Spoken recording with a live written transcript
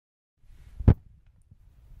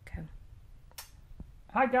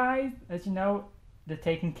Hi guys, as you know, The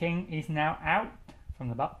Taken King is now out from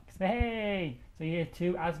the box. Hey! So year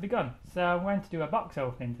 2 has begun. So I'm going to do a box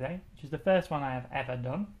opening today, which is the first one I have ever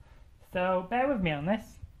done. So bear with me on this.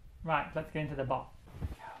 Right, let's get into the box.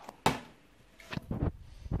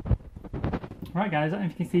 Right guys, I don't know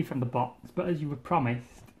if you can see from the box, but as you were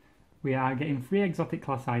promised, we are getting 3 exotic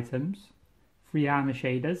class items, 3 armor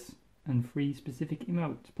shaders, and 3 specific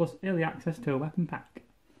emotes, plus early access to a weapon pack.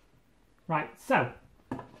 Right, so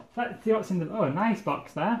let's see what's in the... Oh, a nice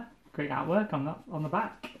box there. Great artwork on the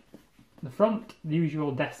back. The front, the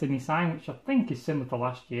usual Destiny sign, which I think is similar to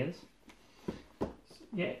last year's.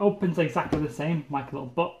 Yeah, it opens exactly the same, like a little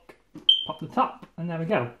book. Pop the top, and there we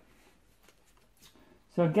go.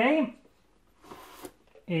 So game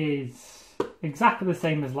is exactly the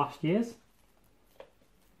same as last year's.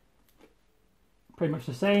 Pretty much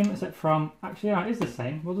the same, except from... Actually, yeah, it is the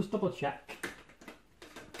same. We'll just double check.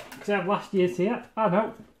 Because I have last year's here. Oh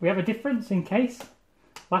no, we have a difference in case.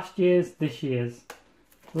 Last year's, this year's.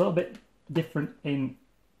 A little bit different in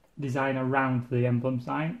design around the emblem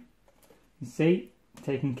sign. You see,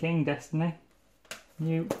 Taken King, Destiny,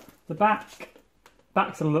 new. The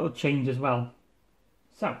back's a little change as well.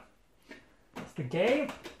 So, that's the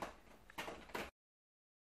game.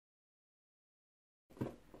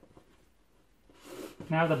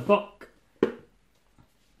 Now the book.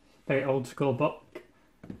 Very old school book.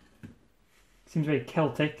 Seems very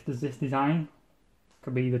Celtic, does this design.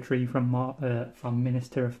 Could be the tree from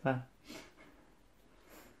Minister of Fair.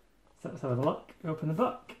 So let's have a look. Open the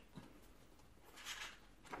book.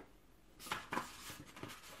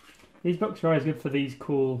 These books are always good for these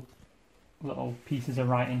cool little pieces of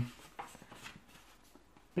writing.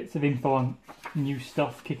 Bits of info on new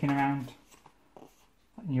stuff kicking around.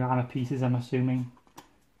 New armor pieces, I'm assuming.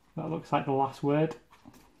 That looks like the last word.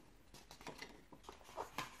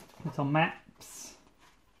 Little maps.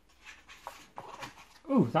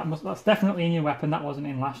 Ooh, that's definitely a new weapon. That wasn't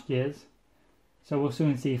in last year's. So we'll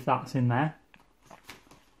soon see if that's in there.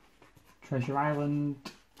 Treasure Island.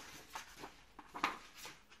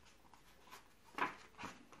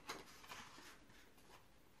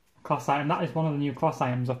 Class item. That is one of the new class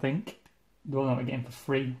items, I think. The one that we're getting for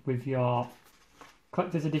free with your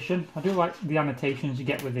collector's edition. I do like the annotations you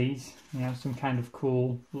get with these. You know, some kind of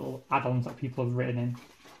cool little add-ons that people have written in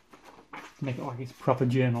to make it like it's a proper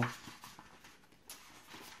journal.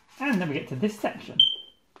 And then we get to this section.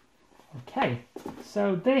 Okay,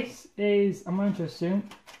 so this is, I'm going to assume,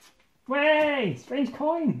 way, strange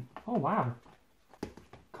coin. Oh wow.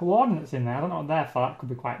 Coordinates in there, I don't know what they're for, that could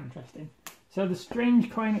be quite interesting. So the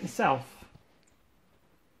strange coin itself,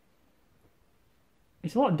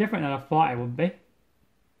 it's a lot different than I thought it would be.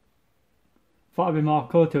 Thought it'd be more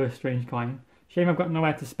colour to a strange coin. Shame I've got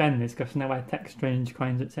nowhere to spend this because nowhere text strange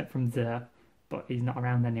coins except from there, but he's not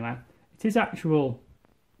around anywhere. It is actual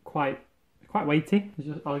quite weighty.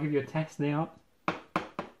 I'll give you a test. They are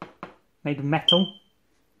made of metal.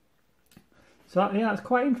 So yeah, that's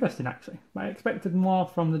quite interesting actually. I expected more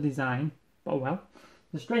from the design, but oh well.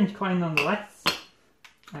 The strange coin nonetheless.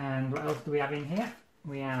 And what else do we have in here?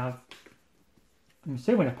 We have, I'm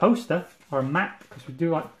assuming a poster or a map, because we do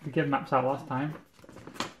like to give maps out last time.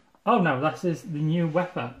 Oh no, this is the new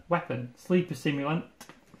weapon, Sleeper Simulant.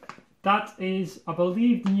 That is, I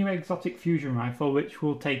believe, the new exotic fusion rifle, which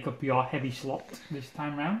will take up your heavy slot this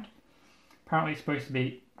time round. Apparently it's supposed to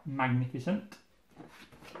be magnificent.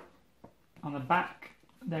 On the back,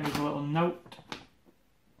 there is a little note.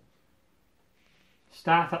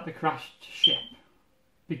 Start at the crashed ship.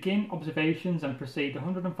 Begin observations and proceed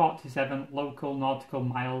 147 local nautical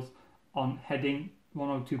miles on heading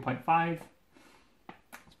 102.5.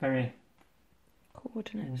 It's very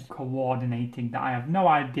coordinating that I have no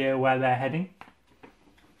idea where they're heading.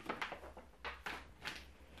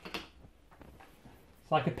 It's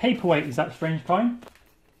like a paperweight, is that strange coin?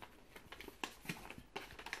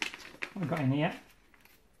 What have I got in here?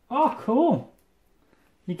 Oh, cool!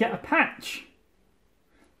 You get a patch.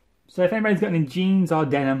 So if anybody's got any jeans or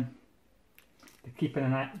denim, they're keeping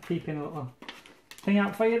a little thing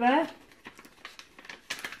out for you there.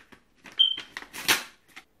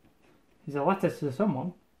 There's a letter to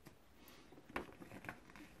someone.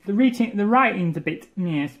 The writing's a bit,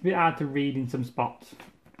 yeah, it's a bit hard to read in some spots.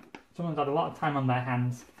 Someone's had a lot of time on their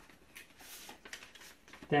hands.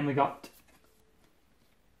 Then we got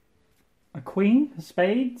a queen, a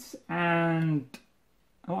spades, and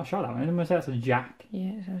I'm not sure that one. I'm going to say that's a jack.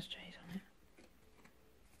 Yeah, it says J's on it.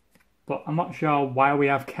 But I'm not sure why we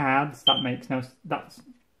have cards. That makes no sense.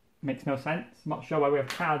 I'm not sure why we have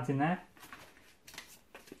cards in there.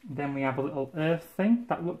 Then we have a little earth thing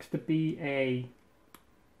that looks to be a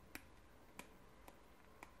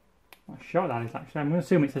I'm not sure what that is actually. I'm going to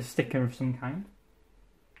assume it's a sticker of some kind.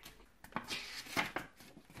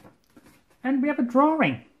 And we have a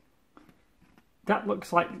drawing. That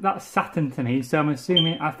looks like that's Saturn to me, so I'm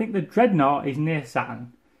assuming, I think the Dreadnought is near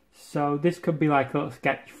Saturn. So this could be like a little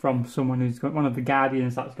sketch from someone who's got one of the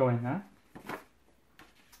Guardians that's going there.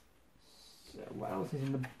 So what else is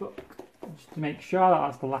in the book? Just to make sure that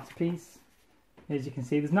that's the last piece. As you can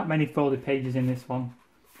see, there's not many folded pages in this one.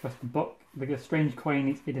 Just the book. The strange coin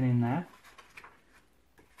is hidden in there.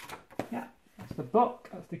 Yeah, that's the book.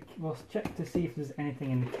 We'll check to see if there's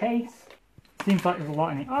anything in the case. Seems like there's a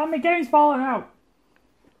lot in it. Oh, my game's falling out!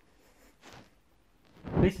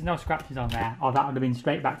 At least there's no scratches on there, or that would have been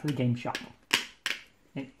straight back to the game shop.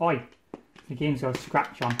 Oi! The game's got a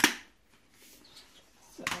scratch on.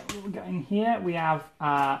 So what we got in here, we have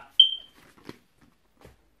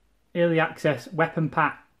early access weapon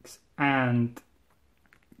packs and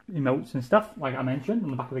emotes and stuff, like I mentioned,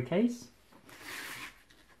 on the back of the case.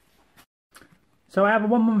 So I have a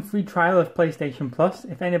 1 month free trial of PlayStation Plus.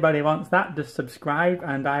 If anybody wants that, just subscribe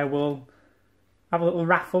and I will have a little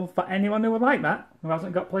raffle for anyone who would like that, who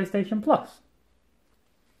hasn't got PlayStation Plus.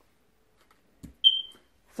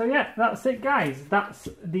 So yeah, that's it guys. That's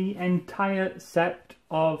the entire set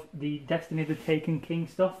of the Destiny of the Taken King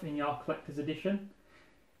stuff in your collector's edition.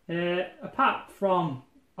 Apart from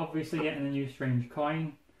obviously getting the new strange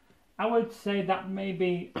coin, I would say that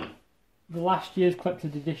maybe the last year's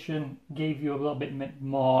collector's edition gave you a little bit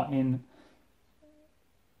more in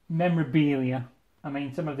memorabilia. I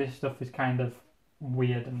mean, some of this stuff is kind of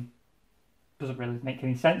weird and doesn't really make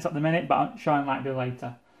any sense at the minute, but I'm sure I might do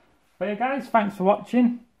later. But yeah guys, thanks for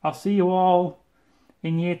watching. I'll see you all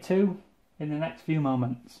in year 2 in the next few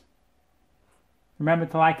moments. Remember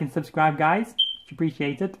to like and subscribe guys, it's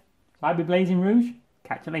appreciated. So I'll be Blazing Rouge,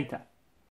 catch you later.